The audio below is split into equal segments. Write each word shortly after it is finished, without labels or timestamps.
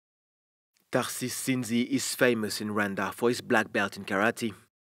Tutsis Sinzi is famous in Rwanda for his black belt in karate,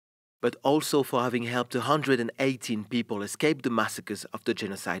 but also for having helped 118 people escape the massacres of the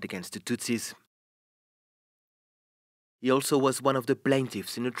genocide against the Tutsis. He also was one of the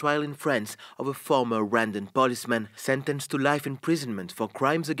plaintiffs in a trial in France of a former Rwandan policeman sentenced to life imprisonment for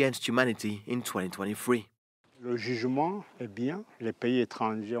crimes against humanity in 2023.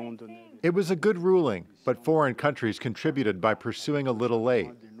 It was a good ruling, but foreign countries contributed by pursuing a little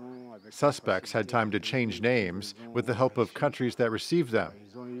late. Suspects had time to change names with the help of countries that received them.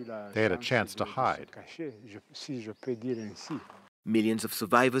 They had a chance to hide. Millions of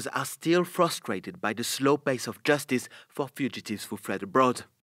survivors are still frustrated by the slow pace of justice for fugitives who fled abroad.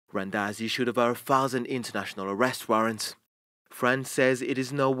 Rwanda has issued over 1,000 international arrest warrants. France says it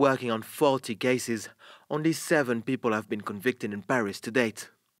is now working on 40 cases. Only 7 people have been convicted in Paris to date.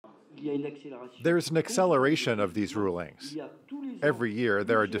 There is an acceleration of these rulings. Every year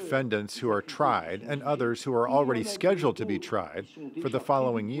there are defendants who are tried and others who are already scheduled to be tried for the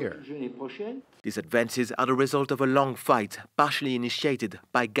following year. These advances are the result of a long fight, partially initiated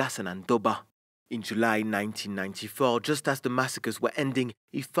by Gassanan Doba. In July 1994, just as the massacres were ending,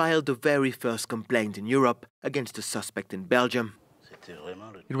 he filed the very first complaint in Europe against a suspect in Belgium.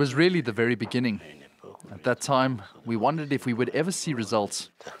 It was really the very beginning. At that time, we wondered if we would ever see results.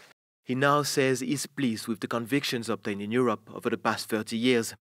 He now says he's pleased with the convictions obtained in Europe over the past 30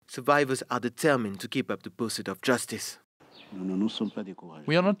 years. Survivors are determined to keep up the pursuit of justice.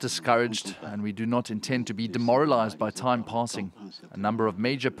 We are not discouraged, and we do not intend to be demoralized by time passing. A number of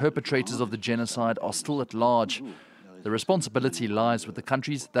major perpetrators of the genocide are still at large. The responsibility lies with the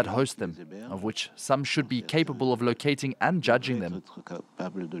countries that host them, of which some should be capable of locating and judging them.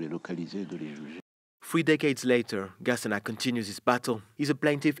 3 decades later, Gassana continues his battle. He's a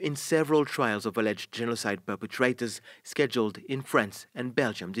plaintiff in several trials of alleged genocide perpetrators scheduled in France and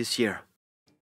Belgium this year.